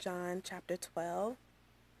John chapter 12,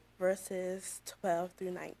 verses 12 through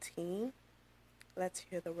 19. Let's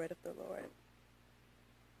hear the word of the Lord.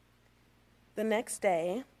 The next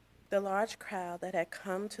day, the large crowd that had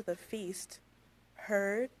come to the feast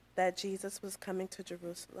heard that Jesus was coming to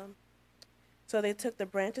Jerusalem. So they took the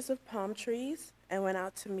branches of palm trees and went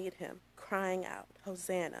out to meet him, crying out,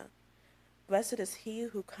 "Hosanna! Blessed is he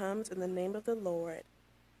who comes in the name of the Lord,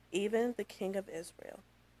 even the King of Israel."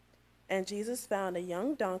 And Jesus found a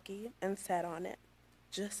young donkey and sat on it,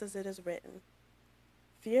 just as it is written,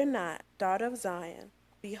 "Fear not, daughter of Zion.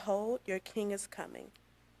 Behold, your king is coming,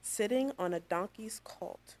 sitting on a donkey's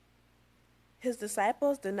colt." His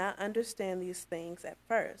disciples did not understand these things at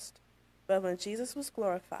first, but when Jesus was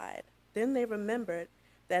glorified, then they remembered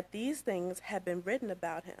that these things had been written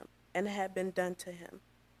about him and had been done to him.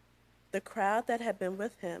 The crowd that had been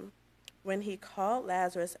with him when he called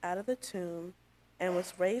Lazarus out of the tomb and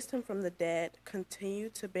was raised him from the dead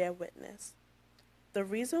continued to bear witness. The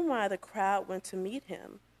reason why the crowd went to meet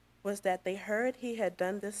him was that they heard he had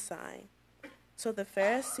done this sign. So the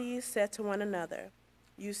Pharisees said to one another,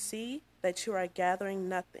 "You see that you are gathering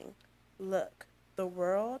nothing. Look, the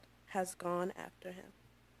world has gone after him."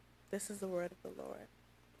 This is the word of the Lord.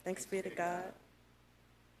 Thanks be to God.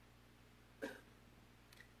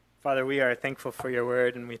 Father, we are thankful for your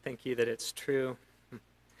word, and we thank you that it's true,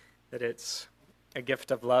 that it's a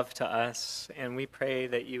gift of love to us, and we pray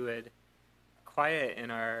that you would quiet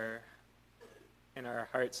in our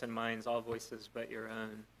hearts and minds all voices but your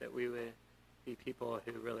own, that we would be people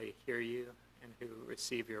who really hear you and who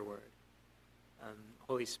receive your word.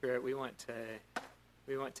 Holy Spirit, we want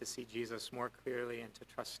to see Jesus more clearly and to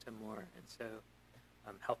trust him more, and so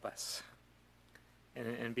help us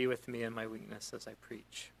and be with me in my weakness as I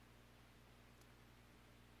preach.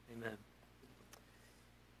 Amen.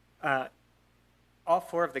 All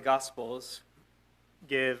four of the Gospels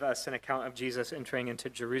give us an account of Jesus entering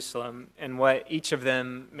into Jerusalem, and what each of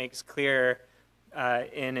them makes clear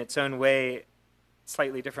in its own way,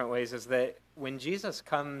 slightly different ways, is that when Jesus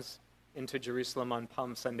comes into Jerusalem on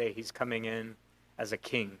Palm Sunday, he's coming in as a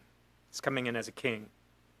king. He's coming in as a king.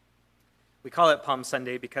 We call it Palm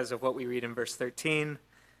Sunday because of what we read in verse 13.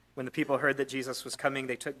 When the people heard that Jesus was coming,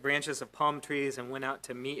 they took branches of palm trees and went out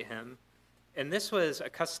to meet him. And this was a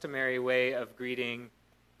customary way of greeting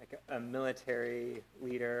like a military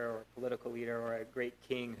leader or political leader or a great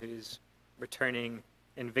king who's returning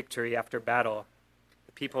in victory after battle.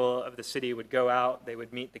 The people of the city would go out, they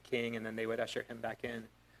would meet the king, and then they would usher him back in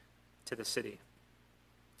to the city.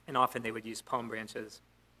 And often they would use palm branches.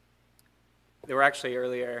 There were actually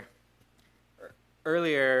earlier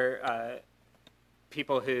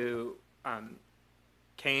people who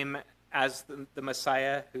came as the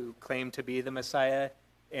Messiah, who claimed to be the Messiah,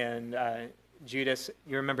 and Judas,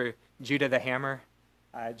 you remember Judah the Hammer?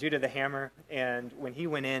 Judah the Hammer, and when he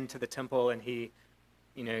went into the temple and he,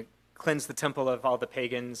 cleansed the temple of all the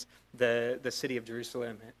pagans, the city of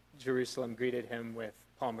Jerusalem greeted him with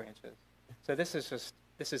palm branches. So this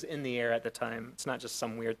is in the air at the time. It's not just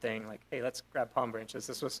some weird thing like, hey, let's grab palm branches.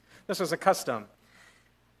 This was a custom.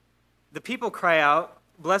 The people cry out,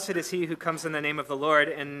 "Blessed is he who comes in the name of the Lord."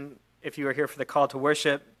 And if you were here for the call to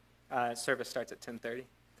worship, service starts at 10:30.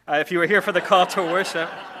 If you were here for the call to worship,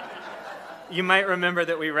 you might remember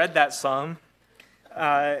that we read that psalm.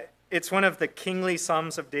 It's one of the kingly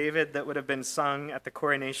psalms of David that would have been sung at the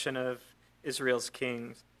coronation of Israel's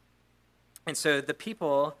kings. And so the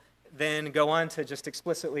people then go on to just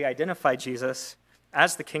explicitly identify Jesus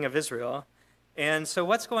as the King of Israel. And so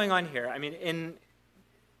what's going on here? I mean,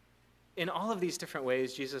 in all of these different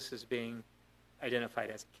ways, Jesus is being identified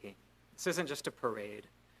as a king. This isn't just a parade.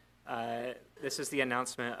 This is the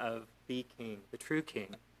announcement of the king, the true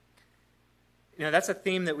king. That's a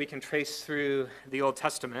theme that we can trace through the Old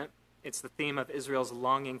Testament. It's the theme of Israel's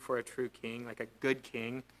longing for a true king, like a good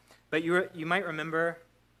king. But you might remember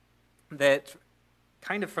that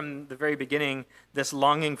kind of from the very beginning, this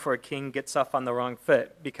longing for a king gets off on the wrong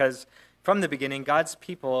foot, because from the beginning, God's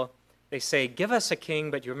people, they say, "Give us a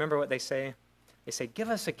king," but you remember what they say? They say, "Give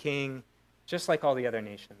us a king just like all the other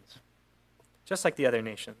nations." Just like the other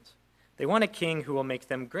nations. They want a king who will make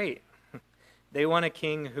them great. They want a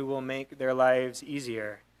king who will make their lives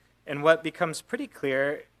easier. And what becomes pretty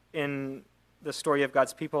clear in the story of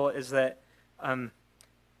God's people is that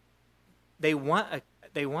they want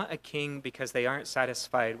a king because they aren't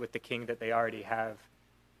satisfied with the king that they already have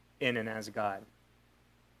in and as God.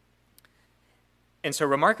 And so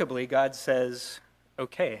remarkably, God says,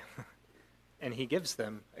 okay, and he gives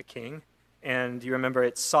them a king. And you remember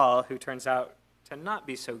it's Saul who turns out to not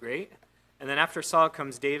be so great. And then after Saul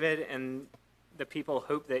comes David, and the people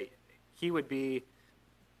hope that he would be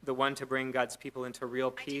the one to bring God's people into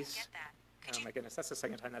real peace. Oh my goodness, that's the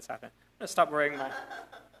second time that's happened. I'm going to stop wearing my...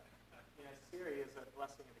 Siri is a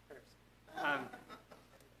blessing and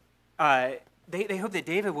a curse. They hope that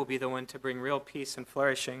David will be the one to bring real peace and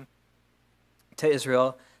flourishing to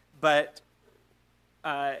Israel. But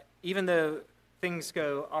even though things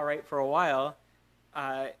go all right for a while,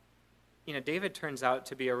 David turns out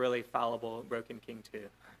to be a really fallible, broken king too.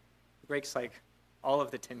 He breaks like all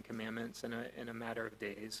of the 10 Commandments in a matter of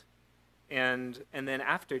days. And then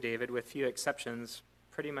after David, with few exceptions,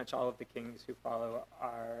 pretty much all of the kings who follow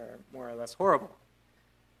are more or less horrible.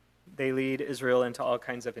 They lead Israel into all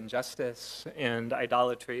kinds of injustice and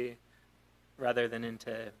idolatry rather than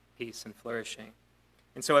into peace and flourishing.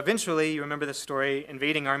 And so eventually, you remember the story,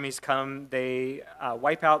 invading armies come, they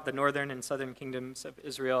wipe out the northern and southern kingdoms of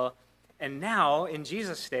Israel. And now, in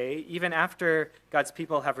Jesus' day, even after God's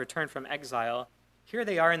people have returned from exile, here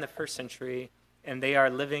they are in the first century, and they are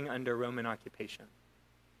living under Roman occupation.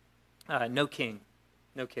 No king.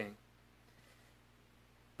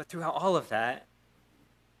 But throughout all of that,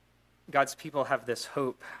 God's people have this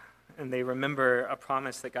hope, and they remember a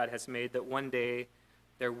promise that God has made that one day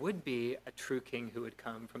there would be a true king who would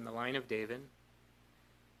come from the line of David,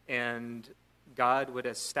 and God would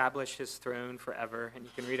establish his throne forever. And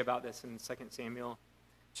you can read about this in 2 Samuel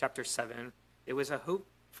chapter 7. It was a hope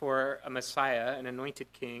for a Messiah, an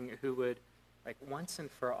anointed king, who would, once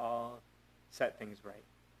and for all, set things right.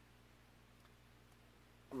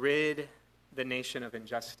 Rid the nation of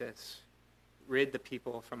injustice. Rid the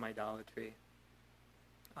people from idolatry.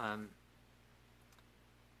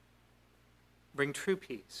 Bring true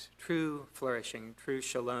peace, true flourishing, true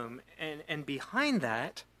shalom. And behind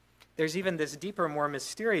that, there's even this deeper, more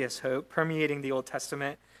mysterious hope permeating the Old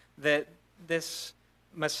Testament that this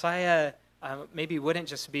Messiah maybe wouldn't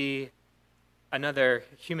just be another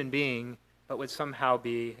human being, but would somehow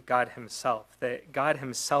be God himself, that God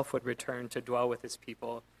himself would return to dwell with his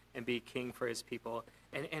people and be king for his people.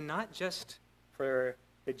 And not just for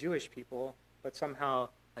the Jewish people, but somehow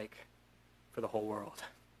for the whole world,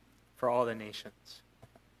 for all the nations.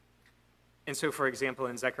 And so, for example,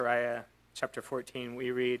 in Zechariah chapter 14, we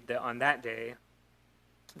read that on that day,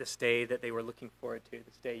 this day that they were looking forward to,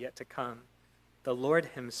 this day yet to come, the Lord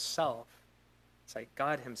himself, it's like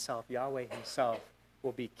God himself, Yahweh himself,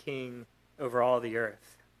 will be king over all the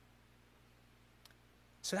earth.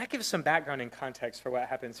 So that gives some background and context for what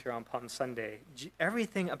happens here on Palm Sunday.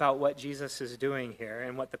 Everything about what Jesus is doing here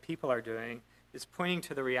and what the people are doing is pointing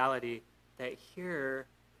to the reality that here,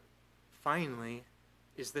 finally,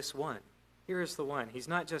 is this one. Here is the one. He's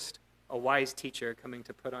not just a wise teacher coming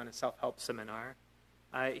to put on a self-help seminar.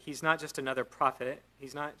 He's not just another prophet.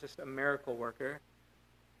 He's not just a miracle worker.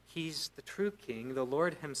 He's the true king, the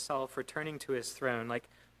Lord himself returning to his throne.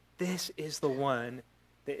 This is the one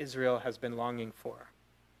that Israel has been longing for.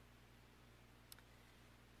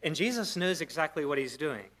 And Jesus knows exactly what he's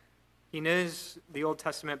doing. He knows the Old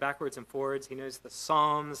Testament backwards and forwards. He knows the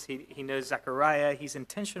Psalms. He knows Zechariah. He's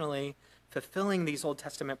intentionally fulfilling these Old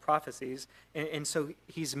Testament prophecies. And so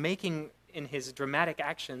he's making, in his dramatic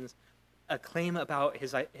actions, a claim about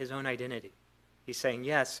his own identity. He's saying,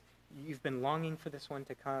 yes, you've been longing for this one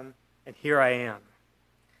to come, and here I am.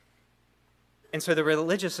 And so the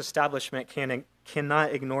religious establishment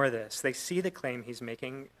cannot ignore this. They see the claim he's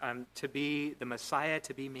making to be the Messiah,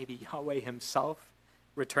 to be maybe Yahweh himself,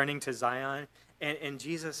 returning to Zion, and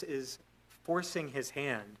Jesus is forcing his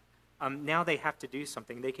hand. Now they have to do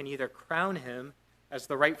something. They can either crown him as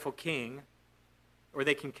the rightful king, or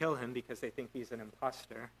they can kill him because they think he's an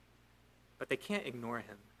imposter, but they can't ignore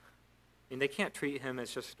him. They can't treat him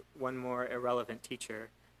as just one more irrelevant teacher.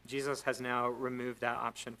 Jesus has now removed that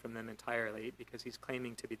option from them entirely because he's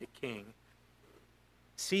claiming to be the king.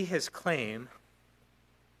 See his claim,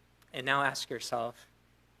 and now ask yourself,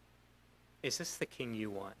 is this the king you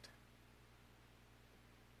want?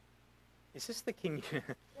 Is this the king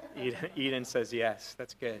you... Eden says yes,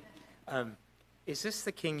 that's good. Is this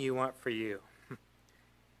the king you want for you?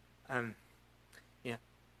 Yeah.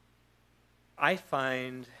 I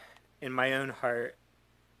find in my own heart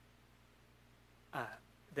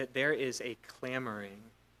that there is a clamoring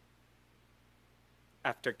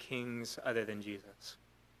after kings other than Jesus.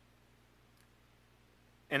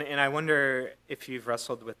 And I wonder if you've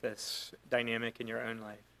wrestled with this dynamic in your own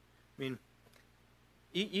life. I mean,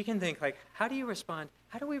 you can think, how do you respond?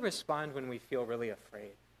 How do we respond when we feel really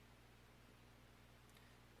afraid?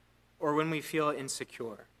 Or when we feel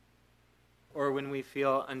insecure? Or when we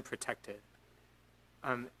feel unprotected?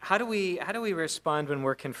 How do we respond when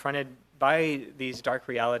we're confronted by these dark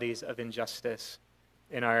realities of injustice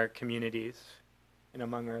in our communities and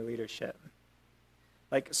among our leadership?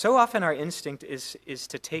 Like, so often our instinct is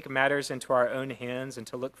to take matters into our own hands and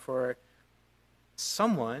to look for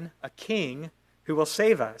someone, a king, who will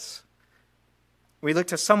save us. We look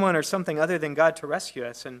to someone or something other than God to rescue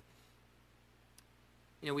us. And,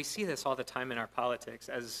 we see this all the time in our politics.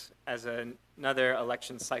 As another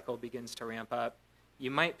election cycle begins to ramp up,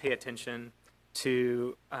 you might pay attention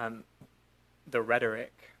to the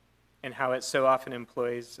rhetoric and how it so often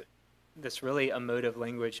employs this really emotive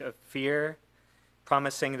language of fear,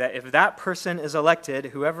 promising that if that person is elected,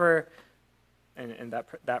 whoever, and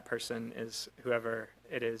that person is whoever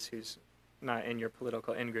it is who's not in your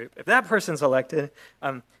political in-group, if that person's elected,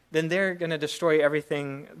 then they're going to destroy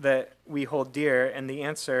everything that we hold dear, and the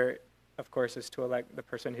answer, of course, is to elect the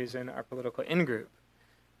person who's in our political in-group.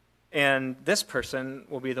 And this person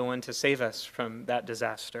will be the one to save us from that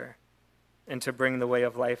disaster and to bring the way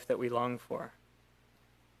of life that we long for.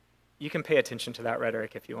 You can pay attention to that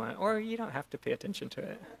rhetoric if you want, or you don't have to pay attention to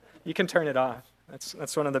it. You can turn it off.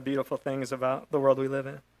 That's one of the beautiful things about the world we live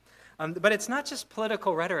in. But it's not just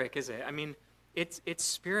political rhetoric, is it? I mean, it's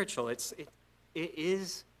spiritual. It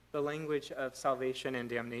is the language of salvation and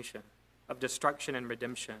damnation, of destruction and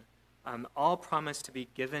redemption, all promised to be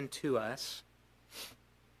given to us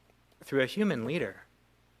through a human leader,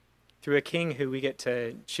 through a king who we get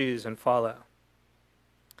to choose and follow.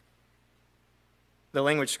 The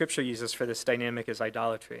language Scripture uses for this dynamic is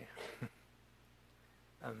idolatry.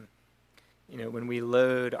 When we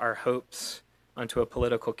load our hopes onto a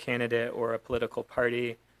political candidate or a political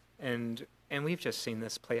party, and we've just seen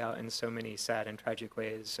this play out in so many sad and tragic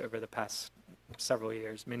ways over the past several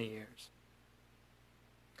years, many years.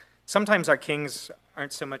 Sometimes our kings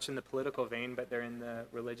aren't so much in the political vein, but they're in the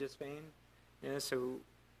religious vein. So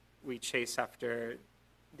we chase after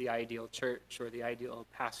the ideal church or the ideal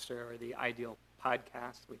pastor or the ideal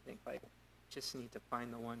podcast. We think, just need to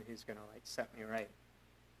find the one who's going to, set me right.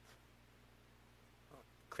 Well,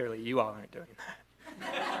 clearly you all aren't doing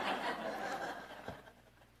that.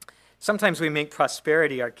 Sometimes we make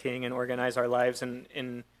prosperity our king and organize our lives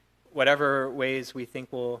in whatever ways we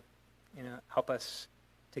think will, help us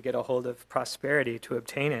to get a hold of prosperity, to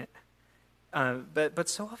obtain it. But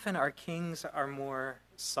so often our kings are more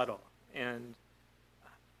subtle, and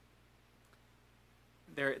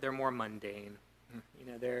they're more mundane.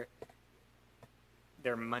 They're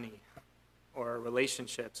money, or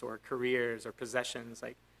relationships, or careers, or possessions,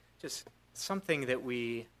 just something that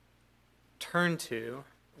we turn to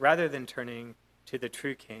rather than turning to the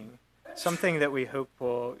true king, something that we hope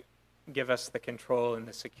will give us the control and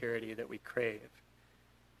the security that we crave.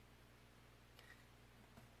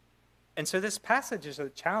 And so this passage is a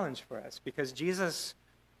challenge for us because Jesus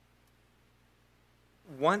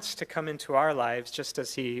wants to come into our lives just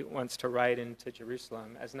as he wants to ride into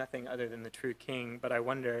Jerusalem as nothing other than the true king. But I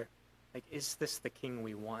wonder, is this the king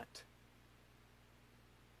we want?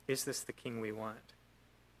 Is this the king we want?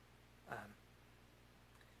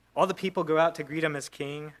 All the people go out to greet him as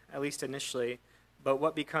king, at least initially. But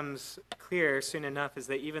what becomes clear soon enough is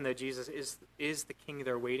that even though Jesus is the king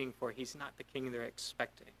they're waiting for, he's not the king they're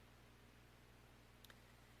expecting.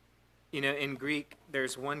 In Greek,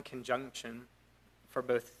 there's one conjunction for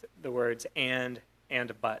both the words and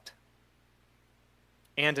but.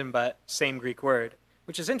 And but, same Greek word,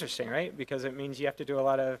 which is interesting, right? Because it means you have to do a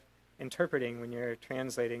lot of interpreting when you're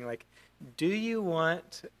translating. Do you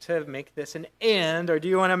want to make this an and, or do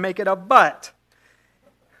you want to make it a but?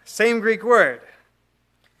 Same Greek word.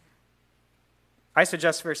 I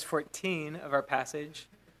suggest verse 14 of our passage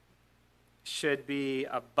should be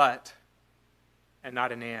a but and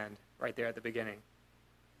not an and right there at the beginning.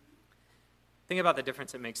 Think about the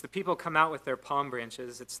difference it makes. The people come out with their palm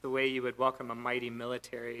branches. It's the way you would welcome a mighty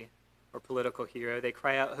military or political hero. They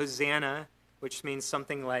cry out, Hosanna, which means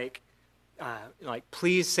something like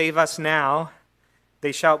please save us now.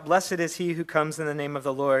 They shout, blessed is he who comes in the name of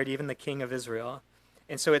the Lord, even the King of Israel.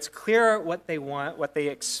 And so it's clear what they want, what they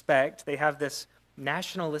expect. They have this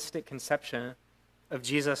nationalistic conception of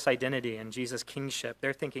Jesus' identity and Jesus' kingship.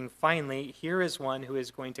 They're thinking, finally, here is one who is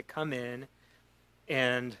going to come in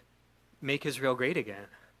and make Israel great again,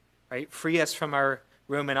 right? Free us from our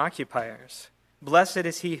Roman occupiers. Blessed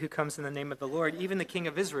is he who comes in the name of the Lord, even the King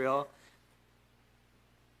of Israel.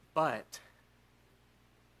 But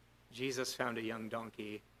Jesus found a young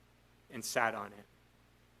donkey and sat on it.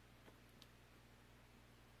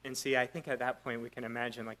 And see, I think at that point we can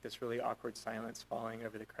imagine this really awkward silence falling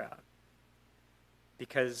over the crowd.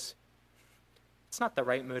 Because it's not the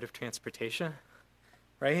right mode of transportation,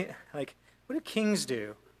 right? What do kings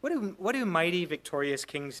do? What do mighty, victorious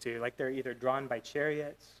kings do? They're either drawn by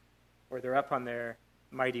chariots, or they're up on their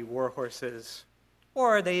mighty war horses,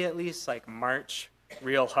 or they at least march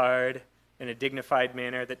real hard in a dignified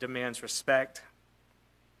manner that demands respect.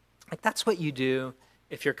 Like, that's what you do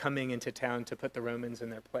if you're coming into town to put the Romans in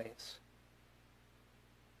their place.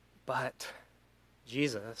 But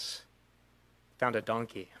Jesus found a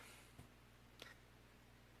donkey.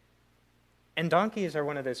 And donkeys are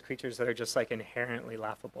one of those creatures that are just like inherently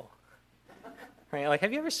laughable. Right? Like,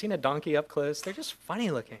 have you ever seen a donkey up close? They're just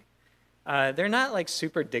funny looking. They're not like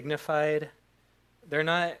super dignified. They're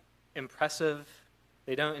not impressive.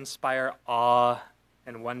 They don't inspire awe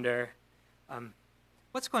and wonder.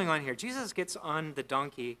 What's going on here? Jesus gets on the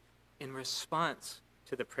donkey in response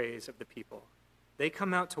to the praise of the people. They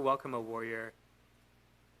come out to welcome a warrior,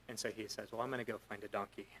 and so he says, well, I'm going to go find a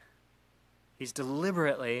donkey. He's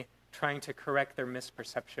deliberately trying to correct their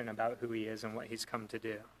misperception about who he is and what he's come to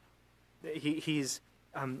do. He's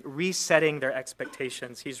resetting their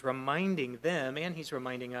expectations. He's reminding them, and he's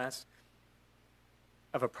reminding us,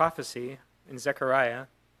 of a prophecy in Zechariah.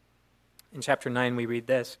 In chapter 9, we read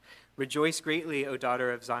this: "Rejoice greatly, O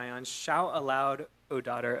daughter of Zion. Shout aloud, O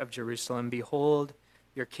daughter of Jerusalem. Behold,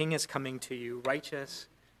 your king is coming to you, righteous,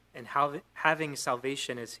 and having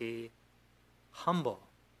salvation is he, humble,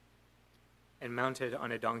 and mounted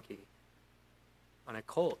on a donkey, on a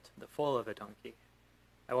colt, the foal of a donkey.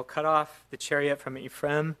 I will cut off the chariot from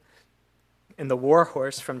Ephraim, and the war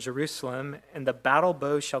horse from Jerusalem, and the battle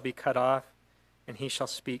bow shall be cut off, and he shall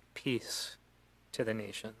speak peace to the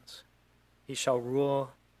nations. He shall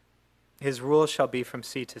rule, his rule shall be from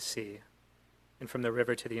sea to sea, and from the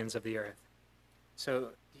river to the ends of the earth."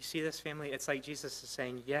 So, you see this, family? It's like Jesus is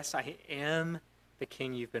saying, yes, I am the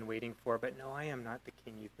king you've been waiting for, but no, I am not the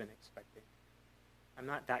king you've been expecting. I'm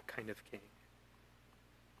not that kind of king.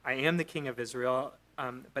 I am the king of Israel,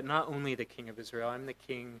 but not only the king of Israel, I'm the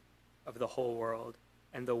king of the whole world.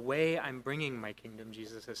 And the way I'm bringing my kingdom,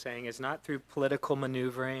 Jesus is saying, is not through political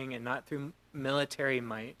maneuvering and not through military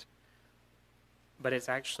might, but it's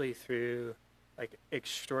actually through like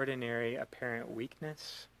extraordinary apparent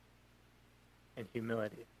weakness and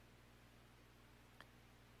humility.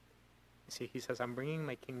 You see, he says, I'm bringing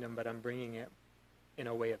my kingdom, but I'm bringing it in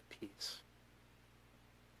a way of peace.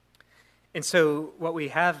 And so what we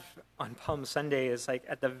have on Palm Sunday is like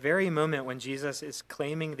at the very moment when Jesus is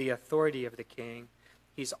claiming the authority of the king,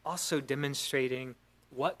 he's also demonstrating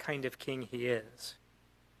what kind of king he is.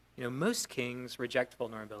 You know, most kings reject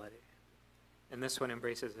vulnerability, and this one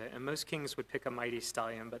embraces it. And most kings would pick a mighty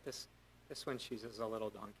stallion, but this one chooses a little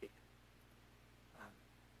donkey.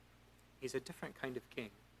 He's a different kind of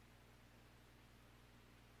king.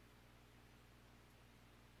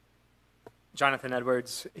 Jonathan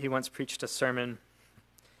Edwards, he once preached a sermon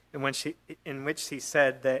in which he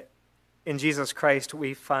said that in Jesus Christ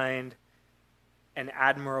we find an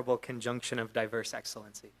admirable conjunction of diverse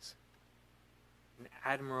excellencies. An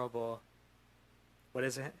admirable,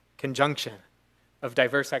 conjunction of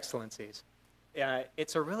diverse excellencies.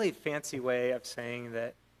 It's a really fancy way of saying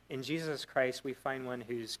that in Jesus Christ we find one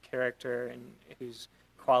whose character and whose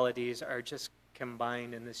qualities are just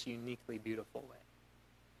combined in this uniquely beautiful way.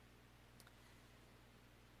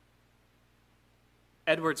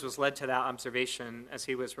 Edwards was led to that observation as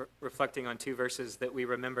he was reflecting on two verses that we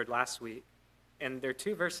remembered last week. And they're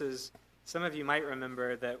two verses, some of you might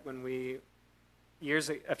remember that when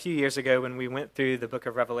a few years ago when we went through the book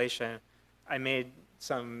of Revelation, I made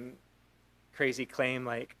some crazy claim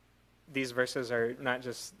like these verses are not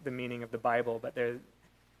just the meaning of the Bible, but they're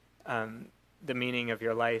the meaning of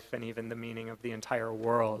your life and even the meaning of the entire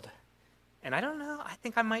world. And I don't know, I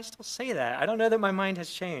think I might still say that. I don't know that my mind has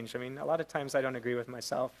changed. I mean, a lot of times I don't agree with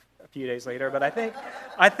myself a few days later, but I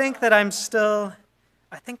think that I'm still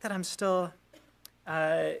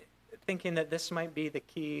thinking that this might be the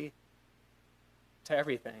key to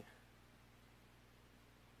everything.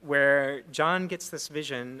 Where John gets this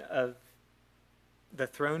vision of the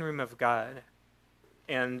throne room of God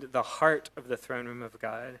and the heart of the throne room of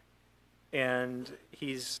God, and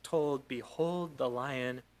he's told, "Behold the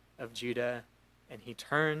Lion of Judah," and he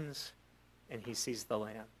turns and he sees the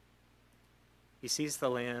Lamb. He sees the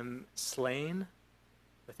Lamb slain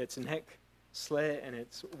with its neck slit and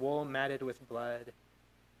its wool matted with blood,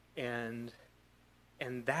 and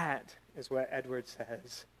that is what Edward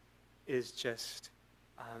says is just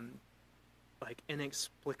like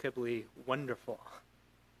inexplicably wonderful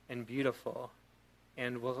and beautiful,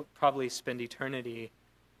 and we'll probably spend eternity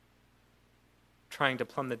trying to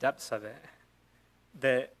plumb the depths of it.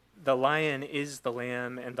 That the lion is the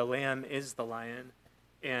lamb, and the lamb is the lion,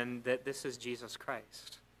 and that this is Jesus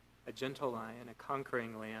Christ, a gentle lion, a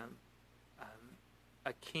conquering lamb,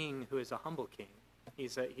 a king who is a humble king.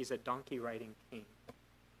 He's a donkey riding king.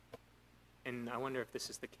 And I wonder if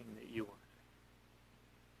this is the king that you want.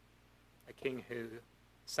 king who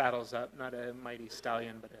saddles up not a mighty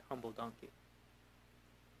stallion, but a humble donkey.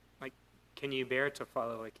 Like, can you bear to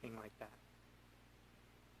follow a king like that?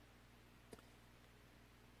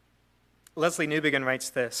 Leslie Newbegin writes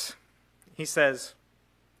this. He says,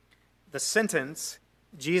 "The sentence,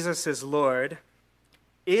 'Jesus is Lord,'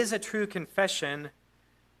 is a true confession,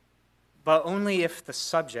 but only if the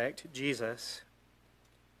subject, Jesus,"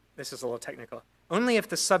 this is a little technical, "only if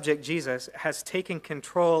the subject, Jesus, has taken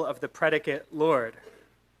control of the predicate Lord.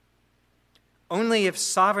 Only if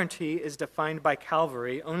sovereignty is defined by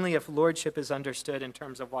Calvary, only if lordship is understood in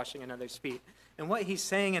terms of washing another's feet." And what he's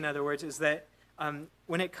saying, in other words, is that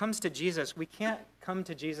when it comes to Jesus, we can't come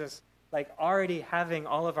to Jesus like already having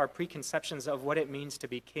all of our preconceptions of what it means to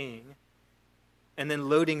be king and then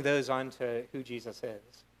loading those onto who Jesus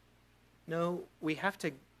is. No, we have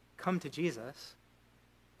to come to Jesus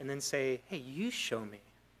and then say, hey, you show me.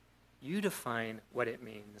 You define what it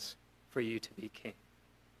means for you to be king.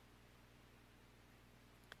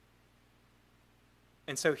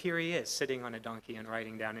 And so here he is, sitting on a donkey and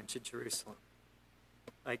riding down into Jerusalem.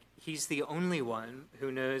 Like, he's the only one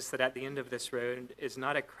who knows that at the end of this road is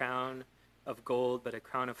not a crown of gold, but a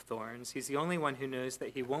crown of thorns. He's the only one who knows that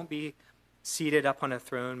he won't be seated up on a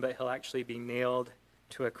throne, but he'll actually be nailed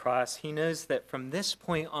to a cross. He knows that from this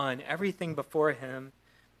point on, everything before him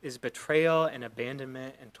is betrayal and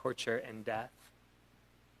abandonment and torture and death.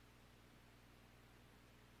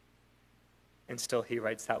 And still he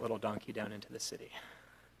rides that little donkey down into the city.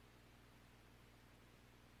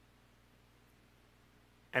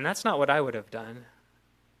 And that's not what I would have done.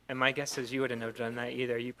 And my guess is you wouldn't have done that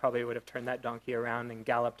either. You probably would have turned that donkey around and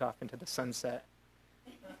galloped off into the sunset.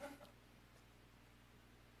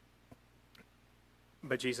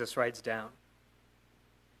 But Jesus rides down.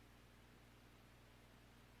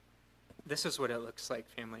 This is what it looks like,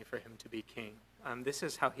 family, for him to be king. This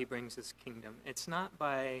is how he brings his kingdom. It's not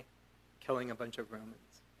by killing a bunch of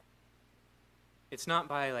Romans. It's not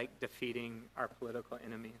by like defeating our political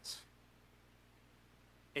enemies.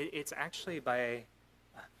 It's actually by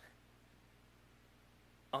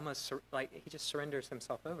almost like he just surrenders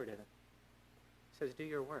himself over to them. He says, do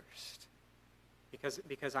your worst.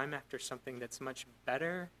 Because I'm after something that's much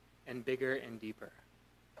better and bigger and deeper.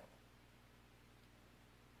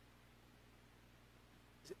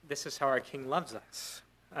 This is how our King loves us.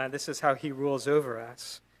 This is how he rules over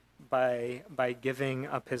us, by giving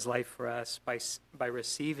up his life for us, by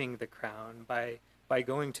receiving the crown, by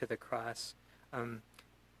going to the cross,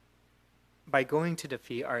 by going to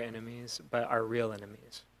defeat our enemies, but our real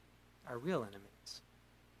enemies. Our real enemies.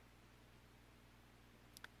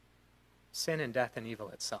 Sin and death and evil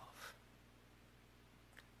itself.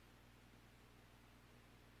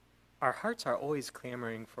 Our hearts are always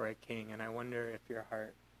clamoring for a king, and I wonder if your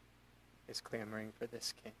heart is clamoring for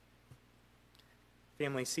this king.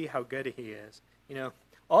 Family, see how good he is. You know,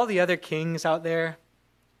 all the other kings out there,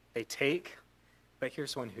 they take, but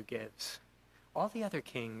here's one who gives. All the other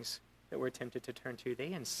kings that we're tempted to turn to,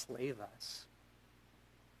 they enslave us.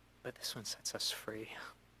 But this one sets us free.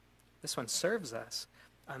 This one serves us.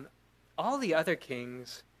 All the other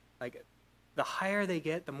kings, like, the higher they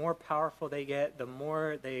get, the more powerful they get, the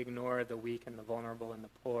more they ignore the weak and the vulnerable and the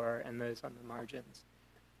poor and those on the margins.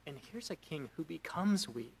 And here's a king who becomes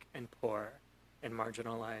weak and poor and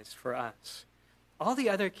marginalized for us. All the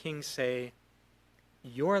other kings say,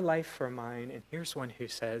 your life for mine, and here's one who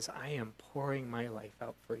says, I am pouring my life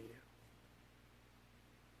out for you.